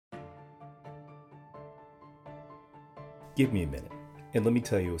Give me a minute, and let me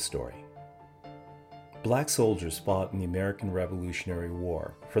tell you a story. Black soldiers fought in the American Revolutionary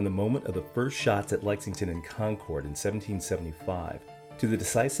War from the moment of the first shots at Lexington and Concord in 1775 to the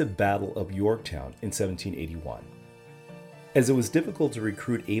decisive Battle of Yorktown in 1781. As it was difficult to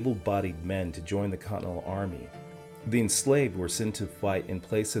recruit able-bodied men to join the Continental Army, the enslaved were sent to fight in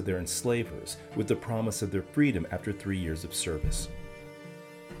place of their enslavers with the promise of their freedom after 3 years of service.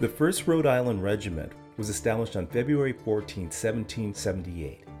 The 1st Rhode Island Regiment was established on February 14,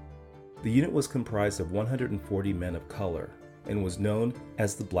 1778. The unit was comprised of 140 men of color and was known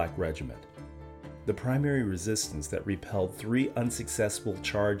as the Black Regiment. The primary resistance that repelled 3 unsuccessful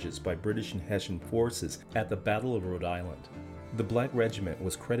charges by British and Hessian forces at the Battle of Rhode Island. The Black Regiment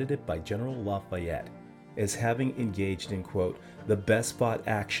was credited by General Lafayette as having engaged in, quote, the best fought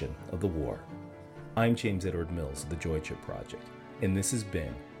action of the war. I'm James Edward Mills of the Joy Trip Project, and this has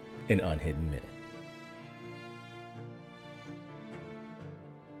been an Unhidden Minute.